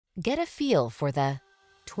Get a feel for the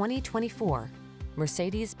 2024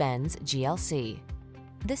 Mercedes-Benz GLC.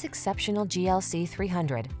 This exceptional GLC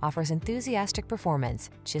 300 offers enthusiastic performance,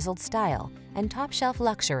 chiseled style, and top-shelf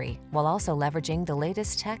luxury, while also leveraging the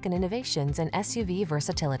latest tech and innovations in SUV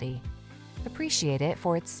versatility. Appreciate it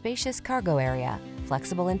for its spacious cargo area,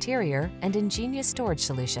 flexible interior, and ingenious storage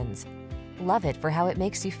solutions. Love it for how it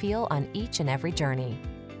makes you feel on each and every journey.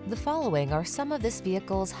 The following are some of this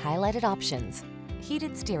vehicle's highlighted options: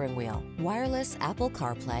 heated steering wheel, wireless Apple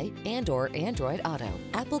CarPlay and/or Android Auto,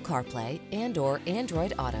 Apple CarPlay and/or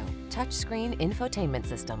Android Auto, touchscreen infotainment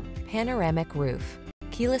system, panoramic roof,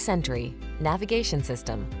 keyless entry, navigation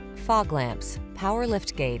system, fog lamps, power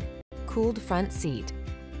liftgate, cooled front seat.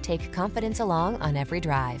 Take confidence along on every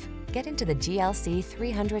drive. Get into the GLC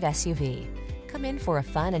 300 SUV. Come in for a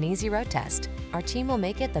fun and easy road test. Our team will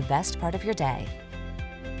make it the best part of your day.